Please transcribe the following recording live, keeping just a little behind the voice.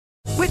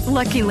With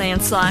Lucky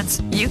Land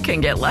Slots, you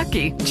can get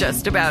lucky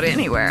just about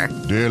anywhere.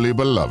 Dearly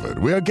beloved,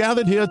 we are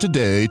gathered here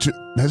today to...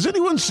 Has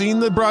anyone seen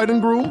the bride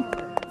and groom?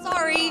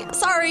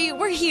 Sorry,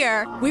 we're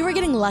here. We were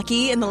getting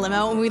lucky in the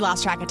limo and we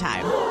lost track of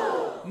time.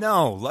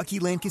 No, Lucky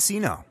Land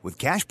Casino, with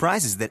cash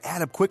prizes that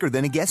add up quicker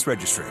than a guest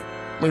registry.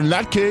 In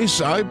that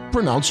case, I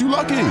pronounce you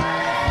lucky.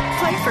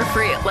 Play for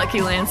free at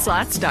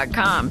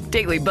LuckyLandSlots.com.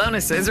 Daily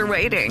bonuses are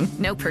waiting.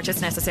 No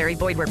purchase necessary.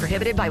 Void where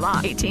prohibited by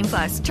law.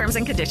 18+. Terms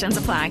and conditions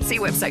apply. See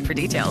website for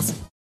details.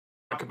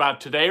 Talk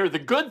about today are the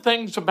good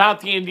things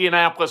about the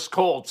Indianapolis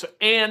Colts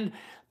and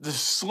the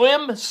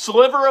slim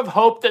sliver of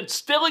hope that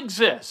still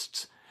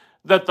exists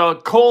that the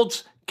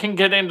Colts can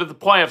get into the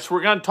playoffs.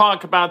 We're going to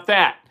talk about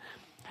that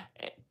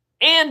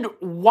and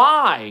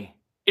why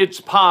it's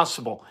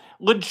possible,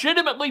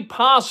 legitimately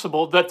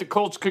possible, that the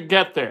Colts could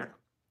get there.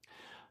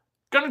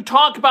 Going to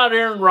talk about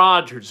Aaron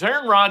Rodgers.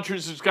 Aaron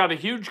Rodgers has got a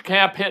huge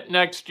cap hit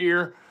next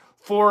year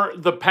for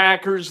the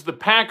Packers. The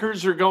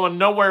Packers are going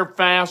nowhere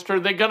fast. Are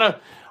they going to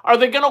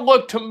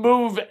look to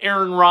move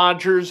Aaron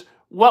Rodgers?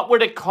 What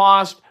would it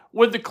cost?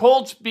 Would the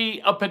Colts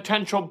be a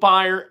potential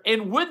buyer?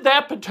 And would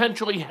that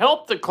potentially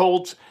help the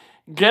Colts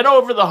get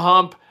over the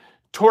hump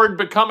toward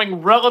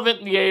becoming relevant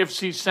in the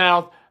AFC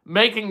South,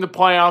 making the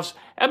playoffs,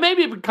 and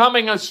maybe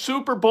becoming a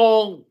Super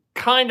Bowl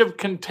kind of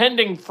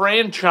contending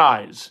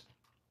franchise?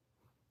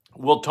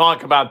 We'll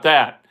talk about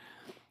that.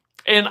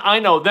 And I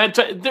know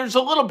that there's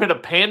a little bit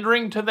of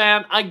pandering to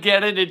that. I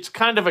get it. It's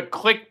kind of a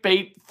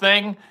clickbait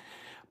thing.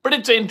 But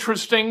it's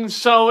interesting.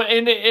 So,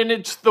 and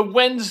it's the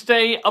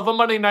Wednesday of a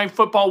Monday Night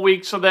Football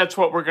week, so that's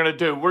what we're going to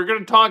do. We're going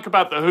to talk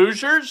about the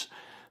Hoosiers.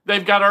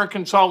 They've got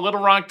Arkansas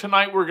Little Rock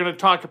tonight. We're going to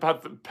talk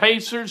about the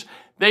Pacers.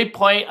 They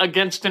play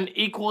against an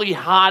equally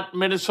hot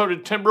Minnesota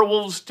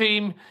Timberwolves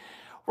team.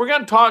 We're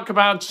going to talk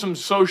about some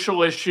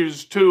social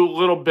issues, too, a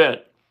little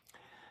bit.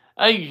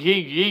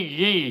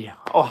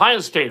 Ohio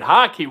State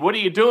hockey, what are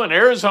you doing?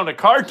 Arizona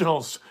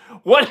Cardinals,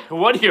 what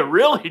are you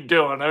really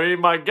doing? I mean,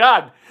 my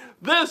God,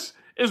 this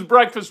is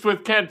Breakfast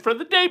with Kent for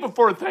the day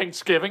before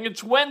Thanksgiving.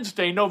 It's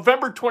Wednesday,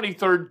 November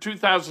 23rd,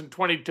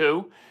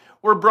 2022.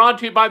 We're brought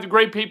to you by the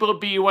great people at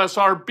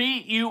BUSR,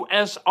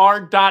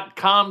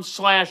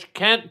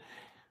 BUSR.com/Kent.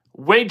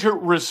 Wager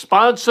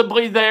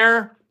responsibly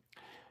there.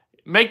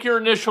 Make your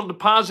initial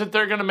deposit.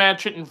 They're going to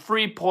match it in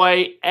free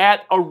play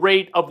at a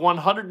rate of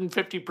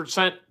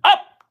 150% up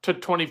to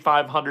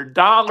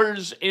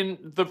 $2,500 in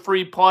the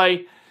free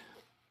play.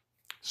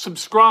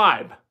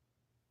 Subscribe.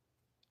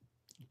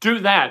 Do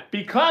that,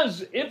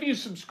 because if you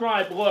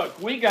subscribe,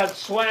 look, we got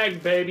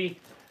swag, baby.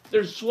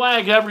 There's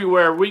swag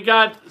everywhere. We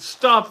got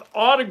stuff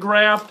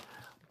autographed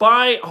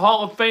by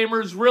Hall of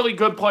Famers, really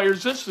good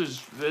players. This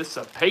is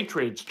a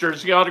Patriots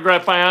jersey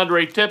autographed by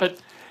Andre Tippett.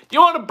 You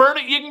want to burn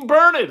it, you can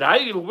burn it.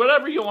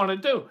 Whatever you want to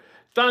do.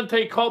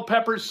 Dante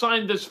Culpepper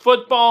signed this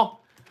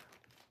football.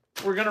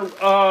 We're going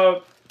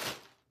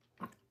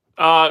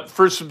to,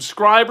 for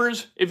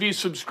subscribers, if you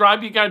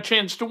subscribe, you got a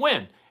chance to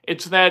win.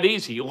 It's that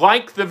easy.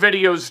 Like the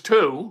videos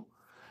too.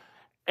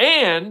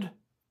 And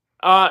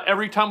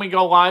every time we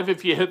go live,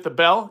 if you hit the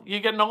bell, you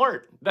get an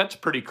alert. That's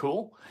pretty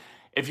cool.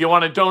 If you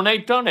want to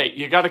donate, donate.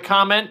 You got a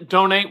comment,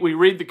 donate. We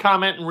read the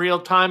comment in real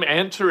time.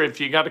 Answer if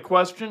you got a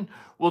question.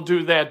 We'll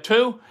do that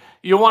too.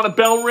 You want a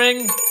bell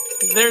ring?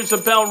 There's a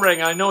bell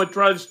ring. I know it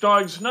drives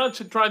dogs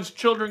nuts. It drives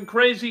children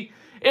crazy.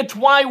 It's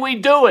why we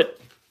do it.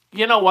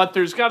 You know what?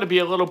 There's got to be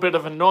a little bit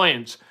of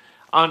annoyance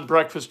on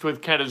Breakfast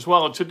with Kent as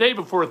well. It's a day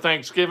before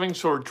Thanksgiving,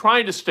 so we're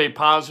trying to stay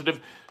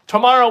positive.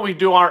 Tomorrow we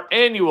do our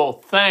annual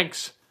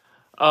thanks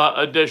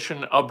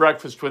edition of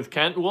Breakfast with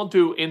Kent. We'll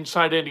do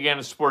Inside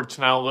Indiana Sports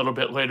Now a little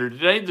bit later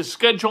today. The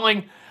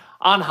scheduling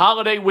on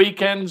holiday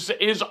weekends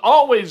is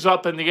always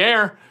up in the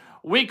air.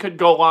 We could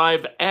go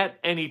live at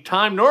any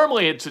time.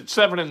 Normally it's at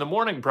 7 in the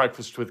morning,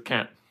 Breakfast with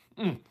Kent.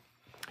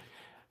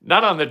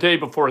 Not on the day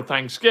before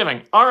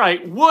Thanksgiving. All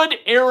right, would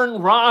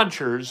Aaron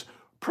Rodgers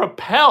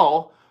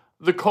propel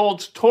the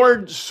Colts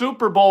toward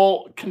Super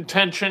Bowl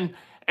contention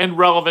and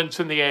relevance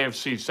in the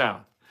AFC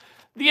South?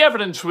 The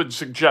evidence would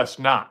suggest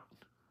not.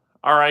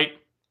 All right,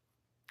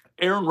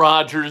 Aaron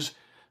Rodgers,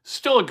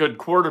 still a good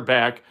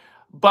quarterback,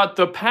 but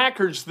the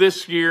Packers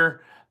this year,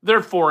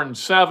 they're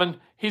 4-7.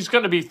 He's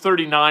going to be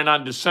 39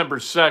 on December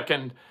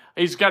 2nd.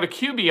 He's got a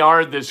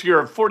QBR this year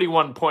of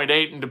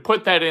 41.8, and to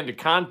put that into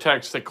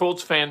context, the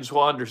Colts fans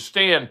will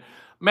understand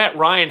Matt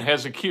Ryan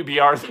has a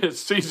QBR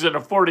this season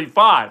of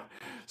 45.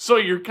 So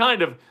you're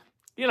kind of,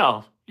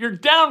 you're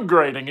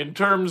downgrading in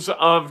terms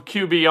of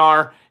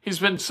QBR. He's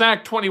been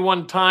sacked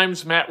 21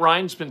 times. Matt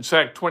Ryan's been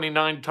sacked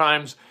 29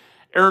 times.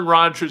 Aaron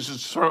Rodgers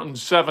has thrown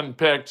 7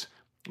 picks.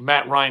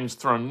 Matt Ryan's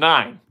thrown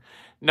 9.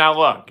 Now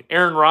look,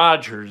 Aaron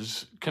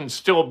Rodgers can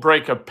still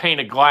break a pane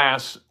of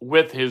glass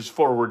with his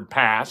forward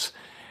pass,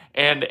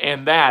 and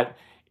that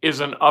is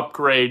an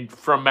upgrade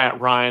from Matt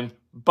Ryan.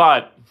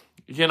 But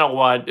you know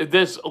what?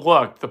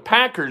 The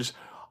Packers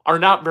are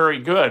not very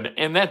good,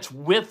 and that's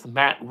with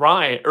Matt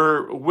Ryan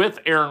or with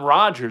Aaron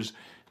Rodgers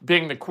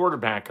being the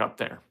quarterback up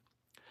there.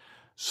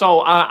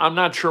 So I'm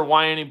not sure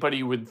why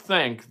anybody would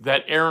think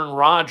that Aaron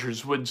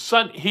Rodgers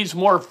he's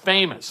more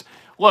famous.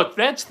 Look,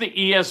 that's the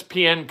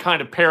ESPN kind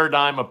of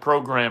paradigm of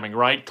programming,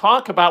 right?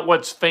 Talk about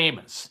what's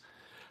famous.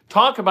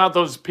 Talk about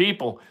those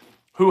people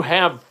who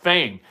have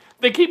fame.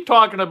 They keep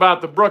talking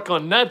about the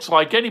Brooklyn Nets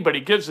like anybody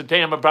gives a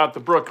damn about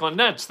the Brooklyn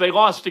Nets. They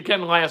lost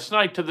again last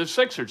night to the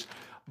Sixers.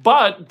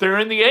 But they're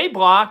in the A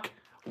block.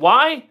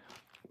 Why?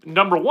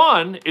 Number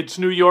one, it's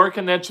New York,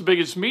 and that's the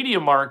biggest media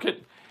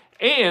market.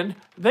 And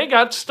they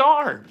got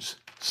stars.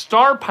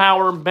 Star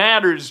power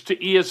matters to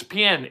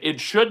ESPN. It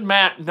should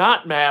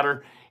not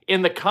matter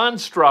in the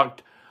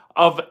construct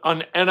of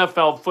an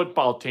NFL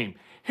football team.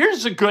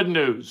 Here's the good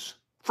news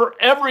for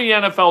every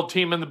NFL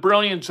team and the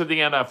brilliance of the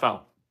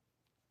NFL.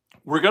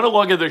 We're going to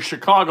look at the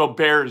Chicago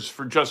Bears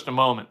for just a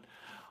moment.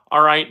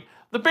 All right?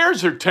 The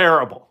Bears are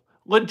terrible.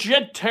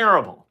 Legit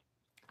terrible.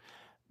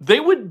 They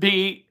would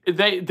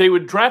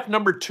draft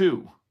number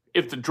 2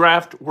 if the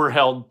draft were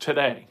held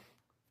today.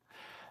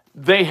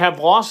 They have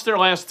lost their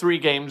last 3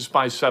 games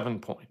by 7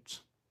 points.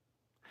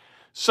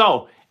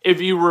 So, if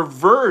you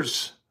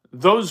reverse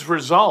those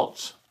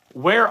results,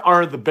 where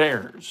are the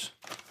Bears?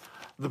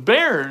 The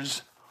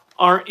Bears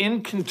are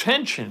in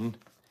contention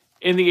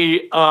in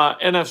the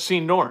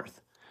NFC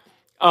North.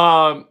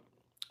 The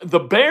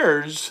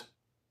Bears,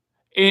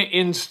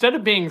 instead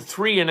of being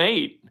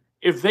 3-8,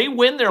 if they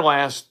win their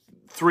last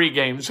 3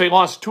 games, they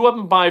lost 2 of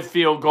them by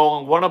field goal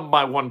and 1 of them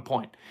by 1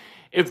 point.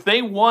 If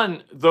they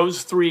won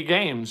those 3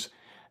 games,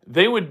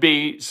 they would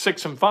be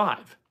 6-5.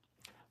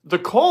 The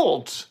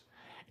Colts,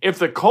 if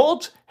the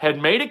Colts had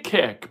made a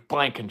kick,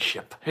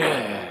 Blankenship,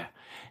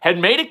 had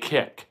made a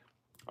kick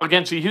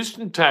against the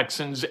Houston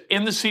Texans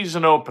in the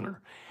season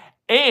opener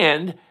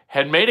and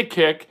had made a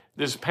kick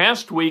this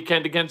past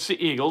weekend against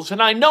the Eagles,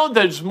 and I know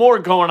there's more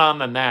going on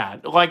than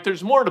that. Like,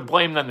 there's more to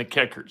blame than the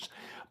kickers.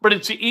 But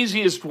it's the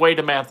easiest way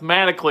to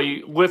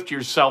mathematically lift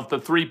yourself the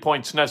 3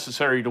 points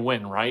necessary to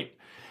win, right?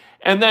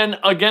 And then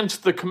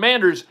against the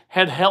Commanders,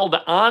 had held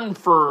on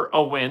for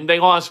a win. They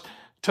lost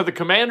to the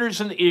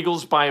Commanders and the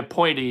Eagles by a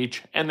point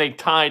each, and they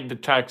tied the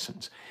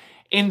Texans.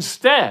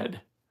 Instead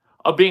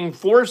of being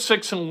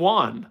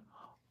 4-6-1,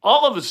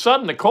 all of a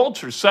sudden the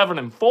Colts are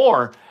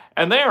 7-4,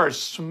 and they are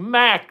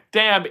smack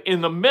dab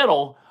in the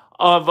middle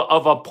of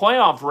a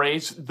playoff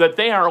race that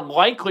they are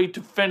likely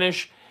to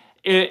finish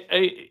in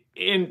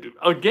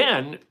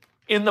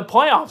the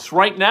playoffs.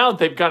 Right now,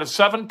 they've got a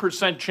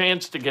 7%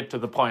 chance to get to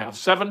the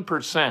playoffs.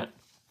 7%.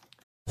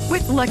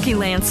 With Lucky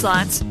Land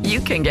Slots, you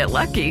can get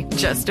lucky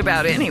just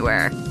about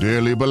anywhere.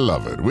 Dearly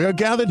beloved, we are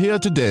gathered here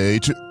today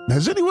to...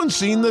 Has anyone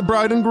seen the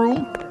bride and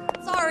groom?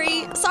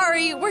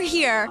 Sorry, we're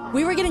here.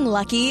 We were getting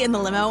lucky in the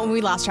limo and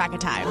we lost track of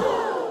time.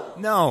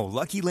 No,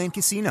 Lucky Land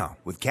Casino,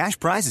 with cash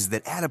prizes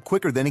that add up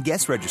quicker than a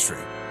guest registry.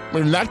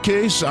 In that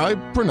case, I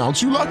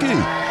pronounce you lucky.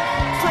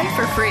 Play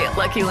for free at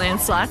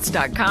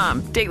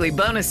LuckyLandSlots.com. Daily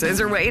bonuses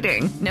are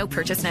waiting. No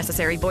purchase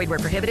necessary. Void where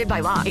prohibited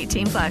by law.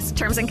 18+.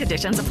 Terms and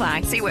conditions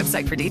apply. See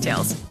website for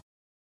details.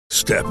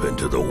 Step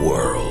into the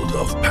world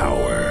of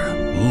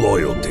power,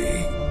 loyalty,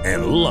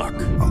 and luck.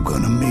 I'm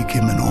gonna make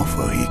him an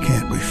offer he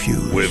can't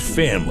refuse. With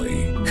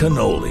family,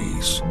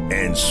 cannolis,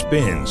 and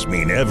spins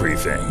mean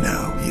everything.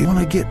 Now, you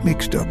wanna get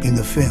mixed up in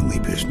the family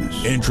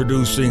business.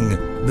 Introducing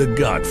The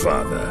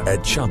Godfather at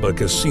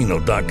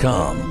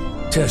ChumbaCasino.com.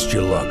 Test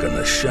your luck in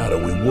the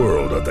shadowy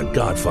world of The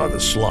Godfather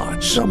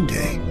slot.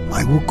 Someday,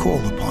 I will call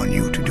upon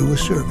you to do a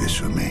service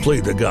for me. Play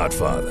The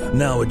Godfather,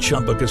 now at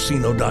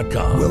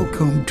ChumbaCasino.com.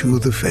 Welcome to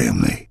the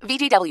family.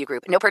 VGW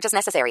Group. No purchase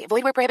necessary.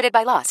 Void where prohibited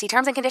by law. See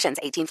terms and conditions.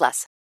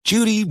 18+.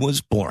 Judy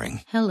was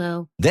boring.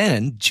 Hello.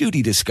 Then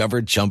Judy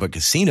discovered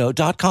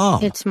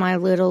ChumbaCasino.com. It's my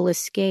little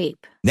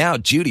escape. Now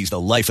Judy's the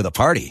life of the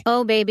party.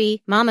 Oh,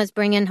 baby, mama's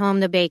bringing home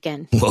the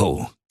bacon.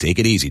 Whoa, take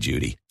it easy,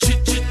 Judy.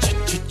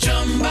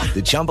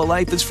 The Chumba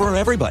life is for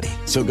everybody.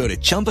 So go to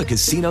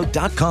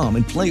ChumbaCasino.com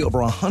and play over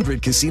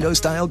 100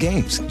 casino-style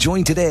games.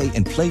 Join today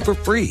and play for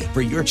free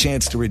for your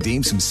chance to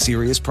redeem some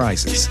serious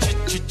prizes.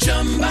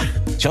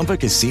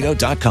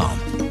 ChumbaCasino.com.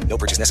 No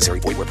purchase necessary.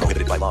 Void where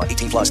prohibited by law.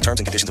 18+. Terms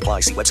and conditions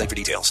apply. See website for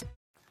details.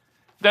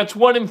 That's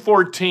 1 in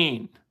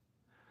 14.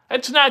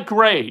 That's not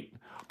great.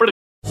 But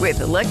with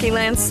the Lucky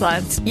Land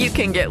Slots, you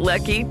can get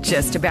lucky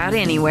just about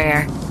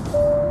anywhere.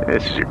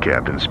 This is your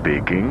captain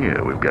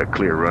speaking. We've got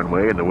clear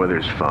runway and the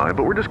weather's fine,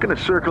 but we're just going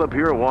to circle up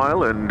here a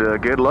while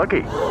and get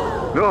lucky.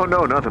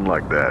 No, nothing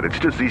like that. It's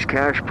just these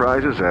cash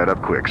prizes add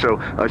up quick. So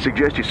I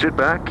suggest you sit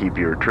back, keep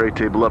your tray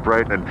table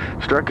upright, and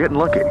start getting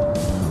lucky.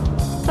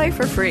 Play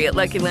for free at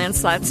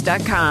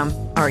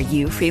LuckyLandSlots.com. Are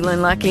you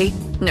feeling lucky?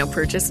 No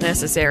purchase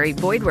necessary.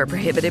 Void where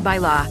prohibited by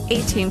law.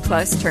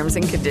 18+ terms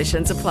and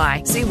conditions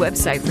apply. See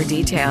website for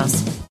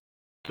details.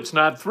 It's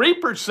not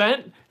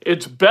 3%.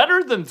 It's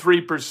better than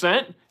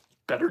 3%.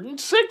 Better than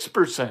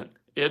 6%.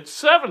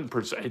 It's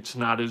 7%. It's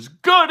not as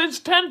good as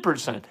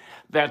 10%.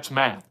 That's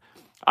math.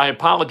 I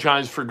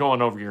apologize for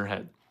going over your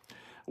head.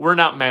 We're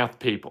not math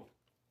people.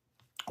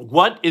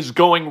 What is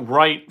going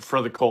right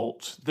for the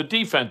Colts? The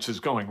defense is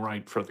going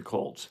right for the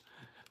Colts.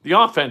 The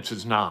offense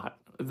is not.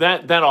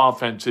 That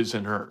offense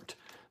isn't hurt.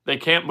 They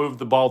can't move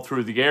the ball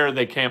through the air.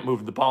 They can't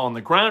move the ball on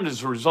the ground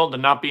as a result of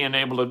not being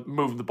able to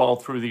move the ball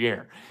through the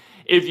air.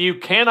 If you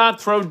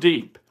cannot throw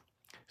deep,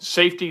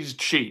 safeties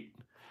cheat.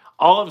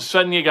 All of a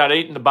sudden you got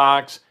 8 in the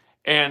box,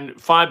 and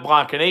 5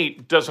 blocking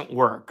 8 doesn't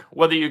work.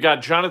 Whether you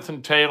got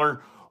Jonathan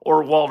Taylor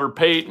or Walter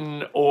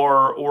Payton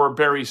or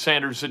Barry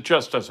Sanders, it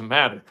just doesn't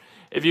matter.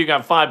 If you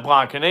got 5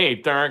 blocking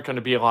 8, there aren't going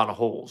to be a lot of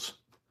holes.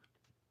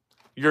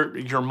 You're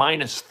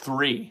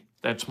 -3.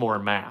 That's more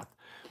math.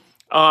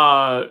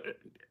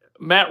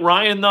 Matt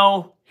Ryan,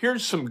 though,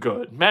 here's some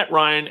good. Matt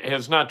Ryan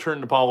has not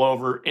turned the ball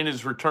over in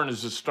his return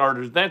as a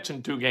starter. That's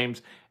in 2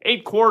 games,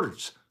 8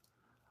 quarters.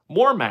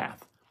 More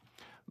math.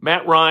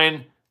 Matt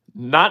Ryan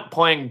not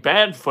playing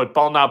bad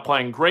football, not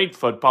playing great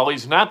football.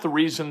 He's not the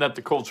reason that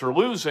the Colts are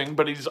losing,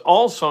 but he's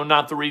also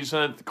not the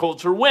reason that the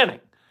Colts are winning.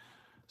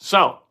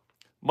 So,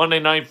 Monday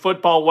Night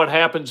Football, what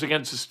happens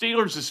against the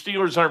Steelers? The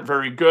Steelers aren't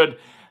very good.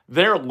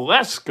 They're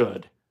less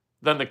good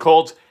than the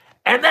Colts,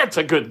 and that's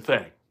a good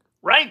thing,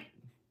 right?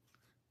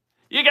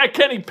 You got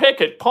Kenny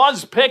Pickett,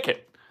 Paws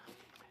Pickett.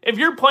 If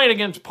you're playing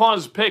against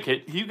Paws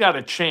Pickett, you got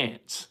a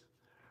chance,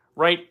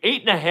 right?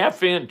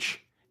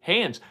 8.5-inch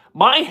hands.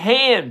 My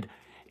hand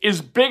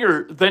is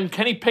bigger than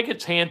Kenny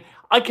Pickett's hand.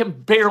 I can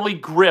barely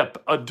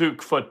grip a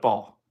Duke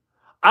football.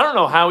 I don't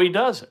know how he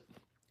does it.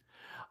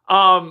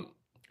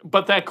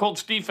 But that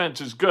Colts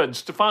defense is good.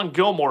 Stephon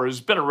Gilmore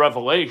has been a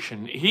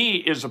revelation. He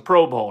is a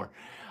Pro Bowler.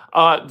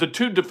 The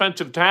 2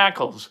 defensive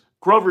tackles,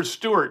 Grover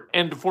Stewart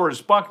and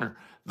DeForest Buckner,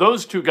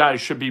 those 2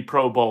 guys should be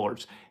Pro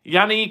Bowlers.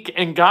 Yannick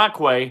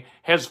Ngakoue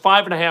has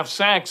 5.5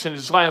 sacks in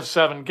his last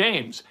 7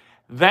 games.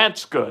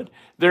 That's good.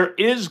 There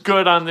is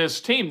good on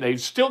this team. They've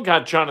still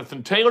got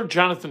Jonathan Taylor.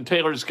 Jonathan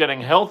Taylor's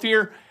getting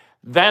healthier.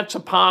 That's a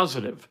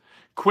positive.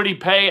 Kwity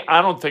Paye,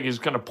 I don't think he's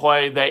going to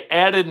play. They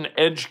added an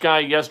edge guy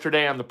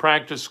yesterday on the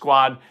practice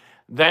squad.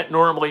 That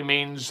normally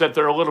means that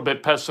they're a little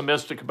bit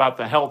pessimistic about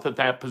the health at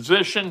that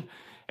position.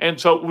 And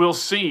so we'll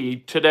see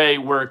today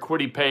where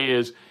Kwity Paye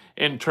is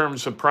in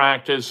terms of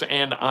practice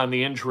and on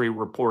the injury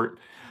report.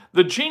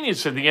 The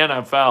genius of the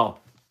NFL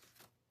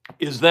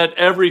is that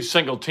every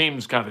single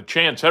team's got a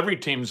chance. Every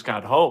team's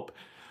got hope.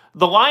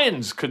 The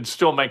Lions could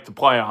still make the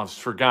playoffs,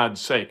 for God's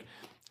sake.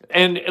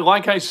 And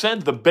like I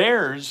said, the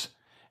Bears,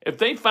 if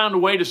they found a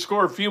way to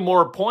score a few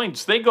more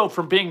points, they go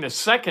from being the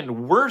 2nd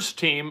worst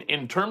team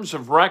in terms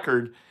of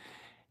record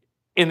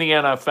in the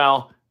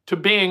NFL to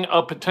being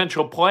a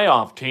potential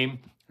playoff team.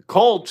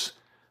 Colts,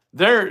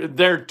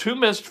 they're 2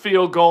 missed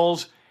field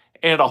goals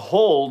and a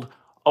hold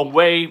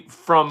away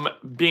from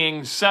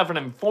being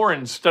 7-4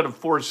 instead of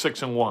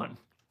 4-6-1.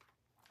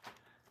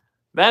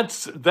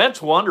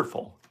 That's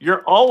wonderful.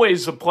 You're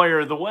always a player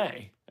of the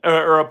way,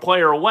 or a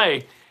player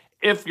away,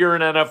 if you're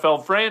an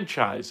NFL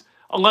franchise,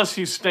 unless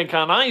you stink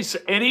on ice,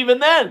 and even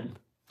then,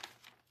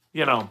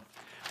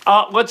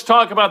 let's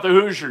talk about the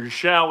Hoosiers,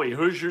 shall we?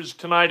 Hoosiers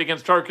tonight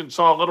against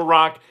Arkansas Little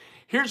Rock.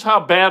 Here's how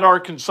bad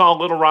Arkansas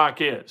Little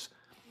Rock is.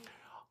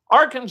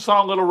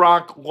 Arkansas Little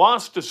Rock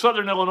lost to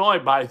Southern Illinois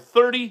by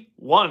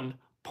 31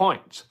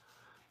 points.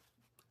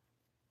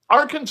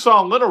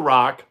 Arkansas Little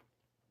Rock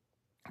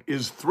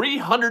is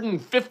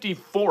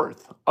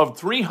 354th of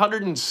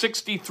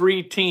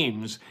 363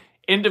 teams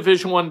in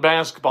Division I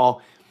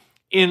basketball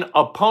in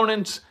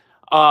opponents'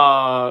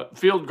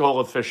 field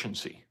goal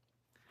efficiency.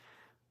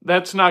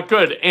 That's not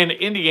good. And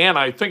Indiana,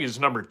 I think, is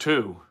number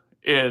 2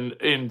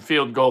 in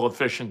field goal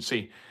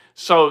efficiency.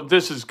 So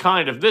this is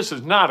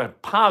not a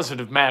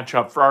positive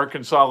matchup for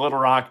Arkansas Little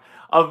Rock.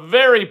 A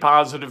very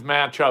positive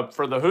matchup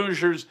for the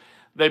Hoosiers.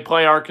 They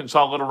play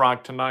Arkansas Little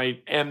Rock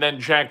tonight, and then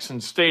Jackson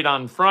State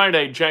on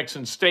Friday.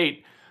 Jackson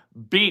State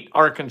beat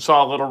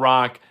Arkansas Little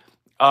Rock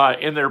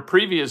in their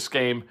previous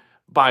game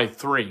by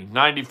 3,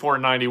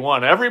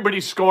 94-91.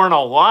 Everybody's scoring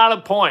a lot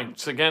of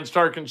points against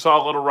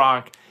Arkansas Little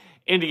Rock.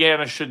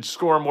 Indiana should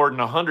score more than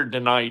 100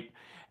 tonight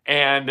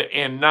and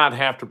not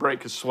have to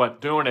break a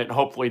sweat doing it.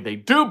 Hopefully they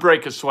do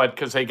break a sweat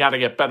because they got to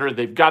get better.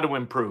 They've got to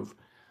improve.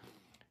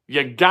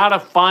 You got to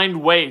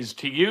find ways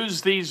to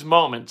use these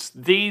moments,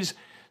 these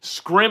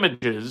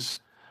scrimmages,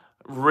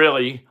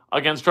 really,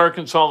 against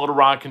Arkansas Little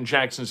Rock and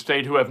Jackson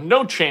State, who have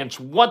no chance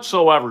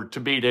whatsoever to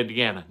beat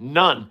Indiana.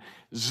 None.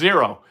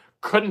 0.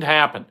 Couldn't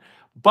happen.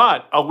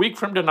 But a week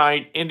from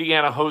tonight,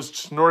 Indiana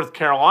hosts North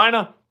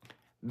Carolina.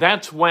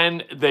 That's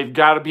when they've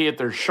got to be at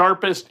their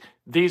sharpest.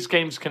 These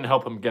games can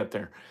help them get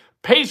there.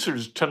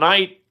 Pacers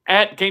tonight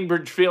at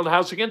Gainbridge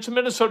Fieldhouse against the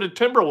Minnesota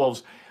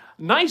Timberwolves.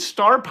 Nice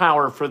star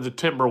power for the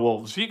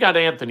Timberwolves. You got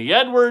Anthony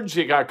Edwards,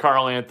 you got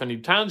Karl Anthony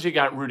Towns, you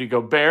got Rudy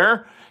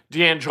Gobert,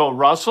 D'Angelo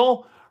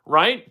Russell,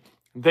 right?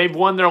 They've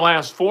won their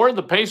last 4.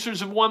 The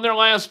Pacers have won their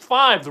last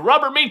 5. The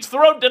rubber meets the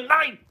road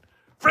tonight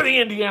for the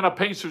Indiana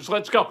Pacers.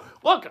 Let's go.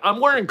 Look, I'm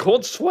wearing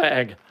Colts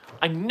swag.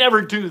 I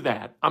never do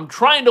that. I'm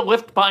trying to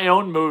lift my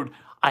own mood.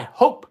 I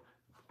hope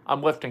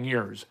I'm lifting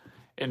yours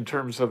in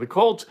terms of the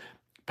Colts.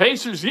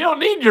 Pacers, you don't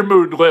need your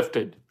mood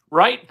lifted,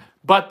 right?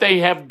 But they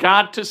have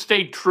got to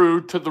stay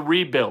true to the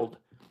rebuild.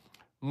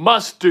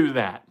 Must do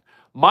that.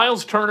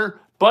 Miles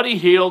Turner, Buddy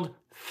Hield.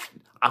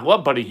 I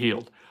love Buddy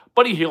Hield.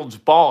 Buddy Hield's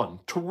balling.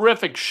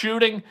 Terrific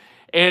shooting,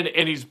 and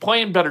he's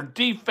playing better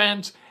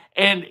defense,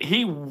 And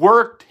he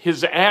worked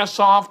his ass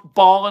off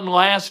balling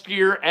last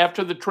year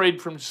after the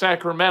trade from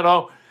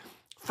Sacramento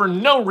for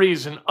no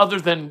reason other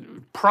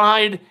than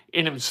pride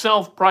in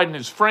himself, pride in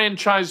his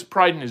franchise,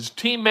 pride in his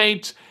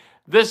teammates.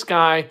 This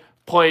guy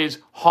plays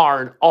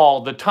hard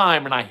all the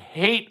time, and I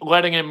hate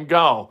letting him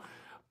go.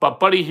 But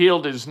Buddy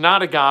Hield is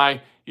not a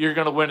guy you're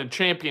going to win a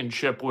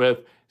championship with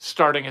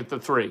starting at the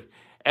 3.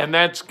 And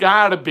that's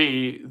got to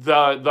be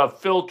the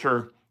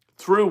filter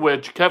through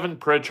which Kevin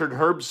Pritchard,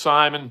 Herb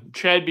Simon,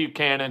 Chad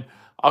Buchanan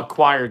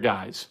acquire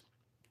guys.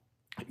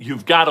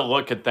 You've got to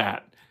look at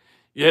that.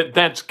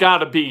 That's got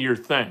to be your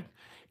thing.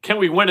 Can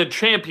we win a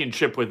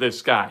championship with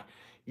this guy?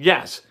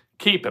 Yes,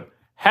 keep him.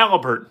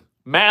 Halliburton,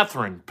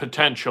 Mathurin,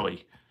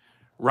 potentially,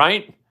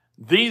 right?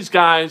 These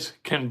guys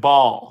can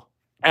ball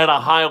at a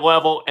high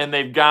level, and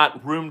they've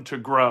got room to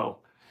grow.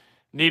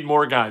 Need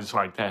more guys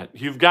like that.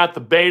 You've got the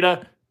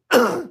beta.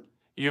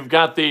 You've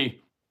got the,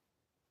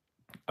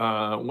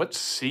 what's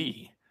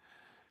C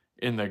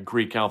in the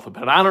Greek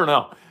alphabet? I don't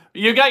know.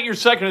 You got your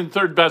second and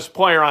third best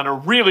player on a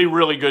really,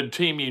 really good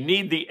team. You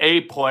need the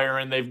A player,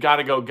 and they've got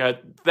to go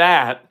get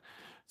that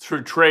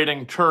through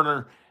trading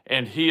Turner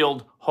and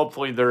Hield.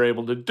 Hopefully they're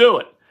able to do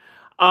it.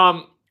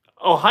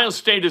 Ohio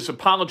State has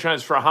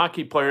apologized for a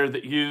hockey player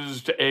that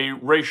used a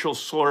racial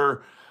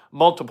slur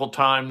multiple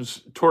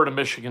times toward a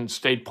Michigan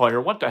State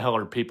player. What the hell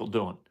are people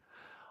doing?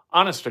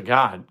 Honest to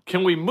God,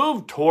 can we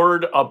move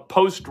toward a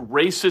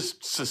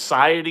post-racist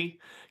society?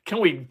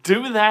 Can we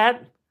do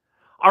that?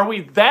 Are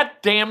we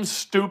that damn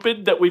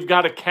stupid that we've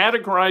got to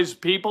categorize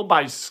people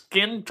by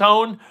skin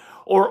tone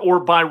or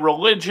by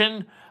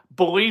religion,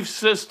 belief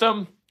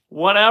system,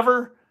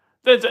 whatever?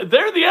 They're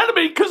the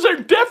enemy because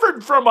they're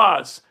different from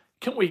us.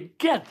 Can we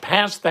get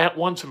past that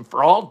once and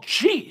for all?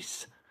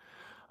 Jeez.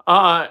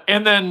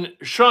 And then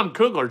Sean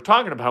Kugler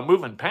talking about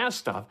moving past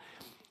stuff.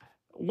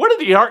 What are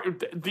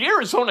the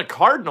Arizona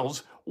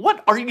Cardinals?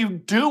 What are you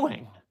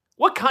doing?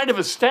 What kind of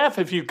a staff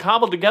have you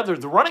cobbled together?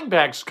 The running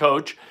backs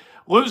coach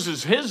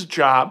loses his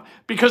job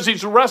because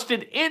he's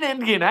arrested in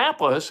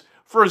Indianapolis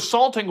for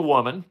assaulting a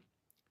woman.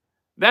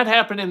 That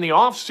happened in the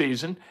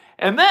offseason.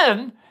 And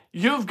then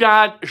you've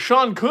got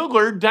Sean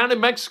Kugler down in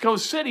Mexico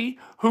City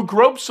who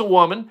gropes a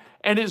woman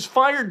and is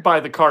fired by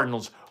the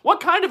Cardinals. What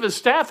kind of a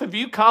staff have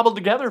you cobbled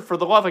together, for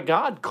the love of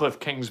God, Cliff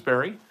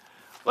Kingsbury?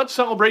 Let's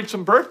celebrate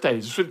some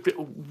birthdays.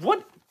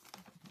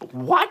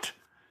 What?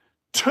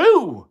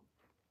 2?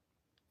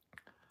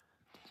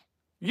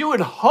 You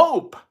would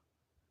hope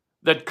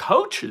that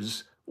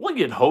coaches, well,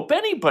 you'd hope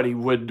anybody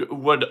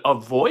would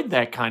avoid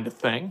that kind of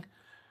thing.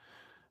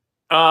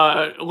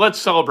 Let's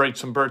celebrate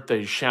some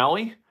birthdays, shall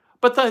we?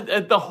 But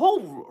the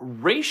whole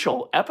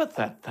racial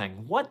epithet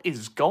thing, what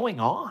is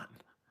going on?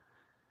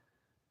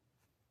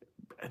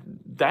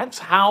 That's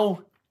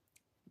how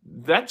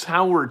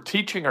we're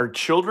teaching our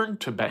children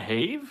to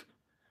behave?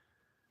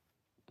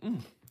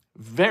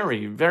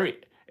 Very, very.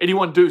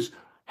 81 dudes,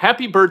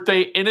 happy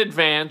birthday in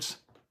advance.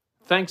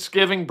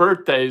 Thanksgiving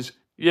birthdays.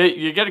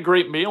 You get a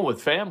great meal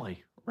with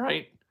family,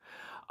 right?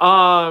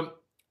 Noah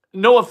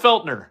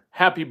Feltner,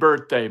 happy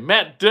birthday.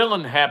 Matt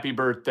Dillon, happy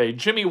birthday.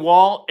 Jimmy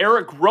Wall,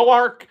 Eric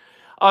Roark,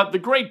 the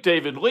great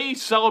David Lee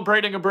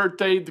celebrating a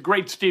birthday. The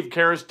great Steve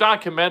Karras,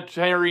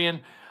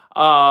 documentarian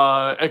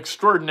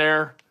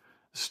extraordinaire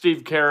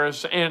Steve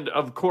Karras, and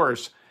of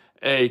course,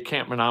 a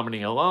Camp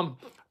Menominee alum.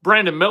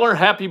 Brandon Miller,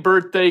 happy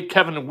birthday.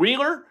 Kevin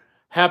Wheeler,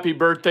 happy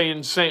birthday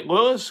in St.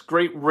 Louis.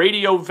 Great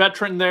radio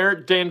veteran there.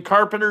 Dan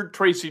Carpenter,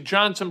 Tracy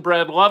Johnson,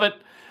 Brad Lovett.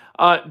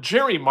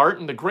 Jerry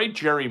Martin, the great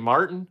Jerry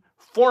Martin,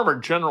 former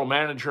general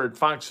manager at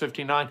Fox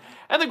 59.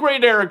 And the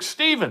great Eric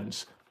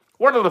Stevens,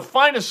 one of the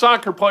finest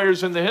soccer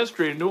players in the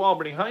history of New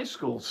Albany High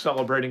School,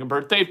 celebrating a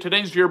birthday. If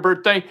today's your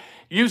birthday,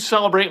 you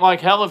celebrate like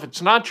hell. If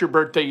it's not your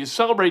birthday, you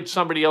celebrate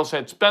somebody else.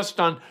 That's best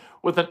done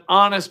with an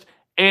honest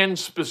and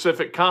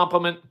specific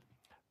compliment.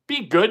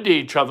 Be good to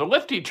each other.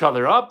 Lift each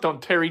other up.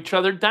 Don't tear each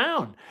other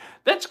down.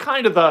 That's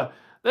kind of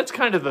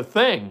the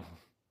thing.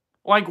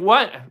 Like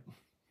what?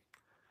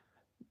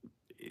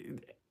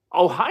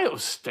 Ohio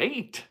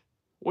State.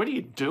 What are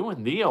you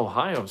doing, the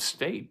Ohio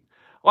State?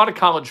 A lot of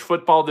college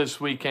football this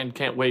weekend.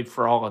 Can't wait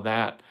for all of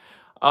that.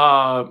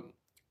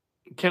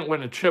 Can't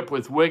win a chip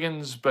with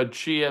Wiggins, but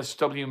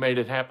GSW made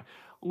it happen.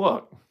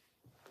 Look,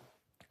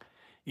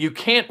 you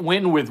can't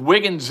win with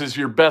Wiggins as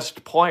your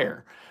best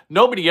player.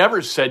 Nobody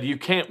ever said you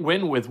can't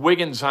win with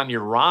Wiggins on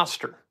your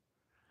roster.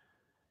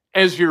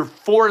 As your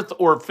 4th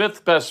or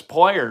 5th best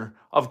player,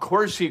 of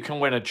course you can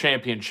win a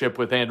championship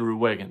with Andrew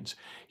Wiggins.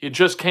 You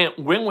just can't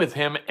win with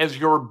him as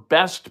your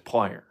best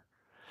player.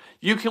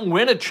 You can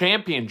win a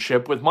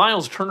championship with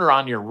Miles Turner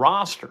on your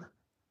roster.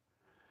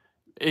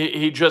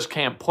 He just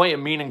can't play a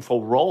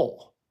meaningful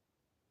role.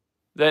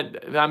 That's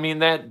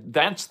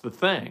the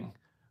thing.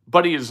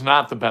 But he is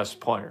not the best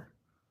player.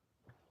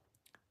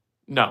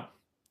 No.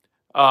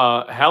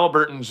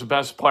 Halliburton's the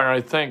best player.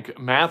 I think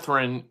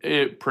Mathurin,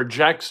 it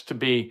projects to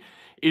be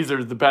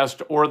either the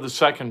best or the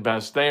second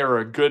best. They are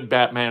a good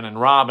Batman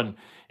and Robin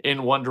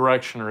in one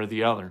direction or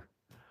the other.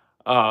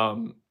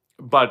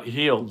 But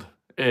Hield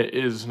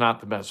is not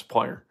the best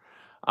player.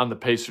 on the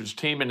Pacers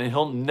team, and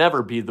he'll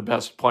never be the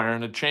best player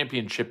on a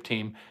championship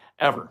team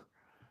ever.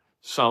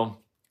 So,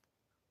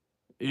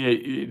 do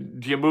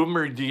you move him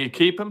or do you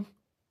keep him?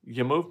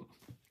 You move him.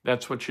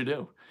 That's what you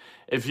do.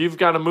 If you've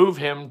got to move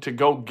him to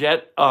go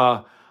get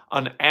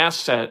an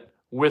asset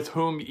with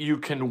whom you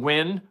can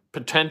win,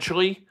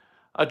 potentially,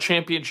 a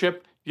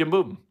championship, you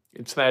move him.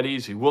 It's that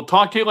easy. We'll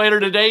talk to you later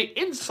today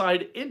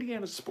inside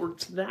Indiana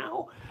Sports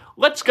Now.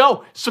 Let's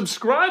go.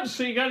 Subscribe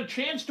so you got a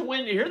chance to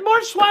win. Here's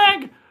more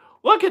swag.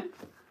 Look at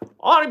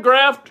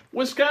autographed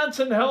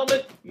Wisconsin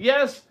helmet.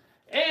 Yes.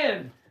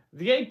 And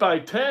the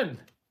 8x10.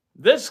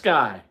 This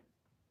guy.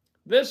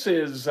 This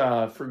is,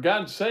 for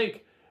God's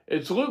sake,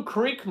 it's Lou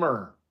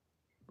Creekmer,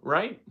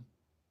 right?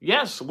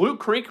 Yes, Lou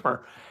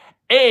Creekmer.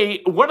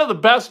 One of the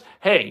best.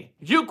 Hey,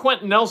 you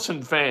Quentin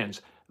Nelson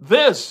fans,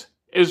 this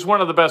is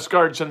one of the best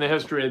guards in the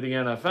history of the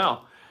NFL.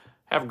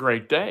 Have a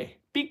great day.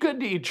 Be good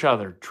to each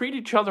other. Treat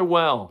each other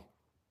well.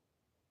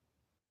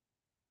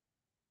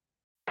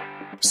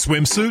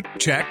 Swimsuit?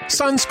 Check.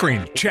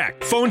 Sunscreen?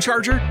 Check. Phone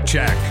charger?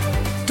 Check.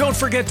 Don't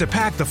forget to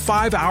pack the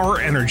 5-Hour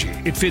Energy.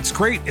 It fits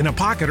great in a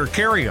pocket or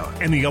carry-on,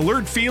 and the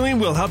alert feeling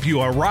will help you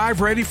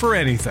arrive ready for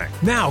anything.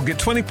 Now get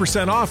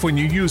 20% off when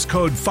you use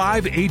code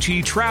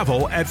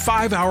 5HETRAVEL at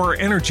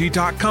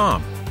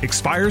 5hourenergy.com.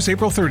 Expires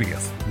April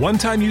 30th.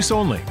 One-time use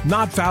only.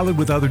 Not valid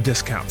with other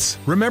discounts.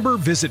 Remember,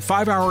 visit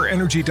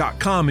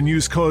 5hourenergy.com and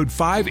use code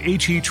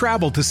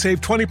 5HETRAVEL to save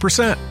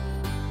 20%.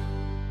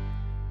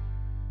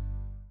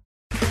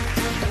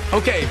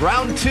 Okay,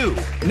 round 2.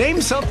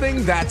 Name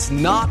something that's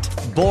not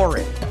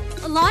boring.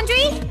 A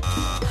laundry?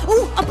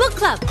 Ooh, a book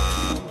club.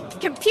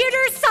 Computer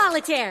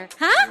solitaire,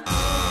 huh?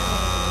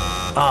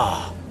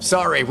 Ah,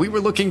 sorry, we were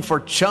looking for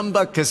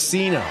Chumba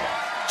Casino.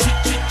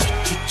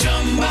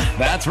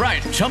 That's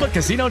right,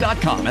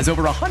 ChumbaCasino.com has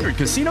over 100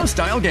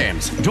 casino-style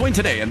games. Join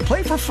today and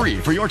play for free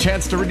for your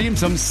chance to redeem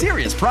some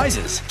serious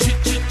prizes.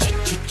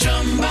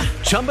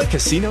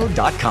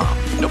 ChumbaCasino.com.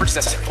 No purchase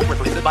necessary. Void where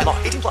prohibited by law.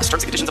 18+ terms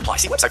and conditions apply.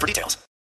 See website for details.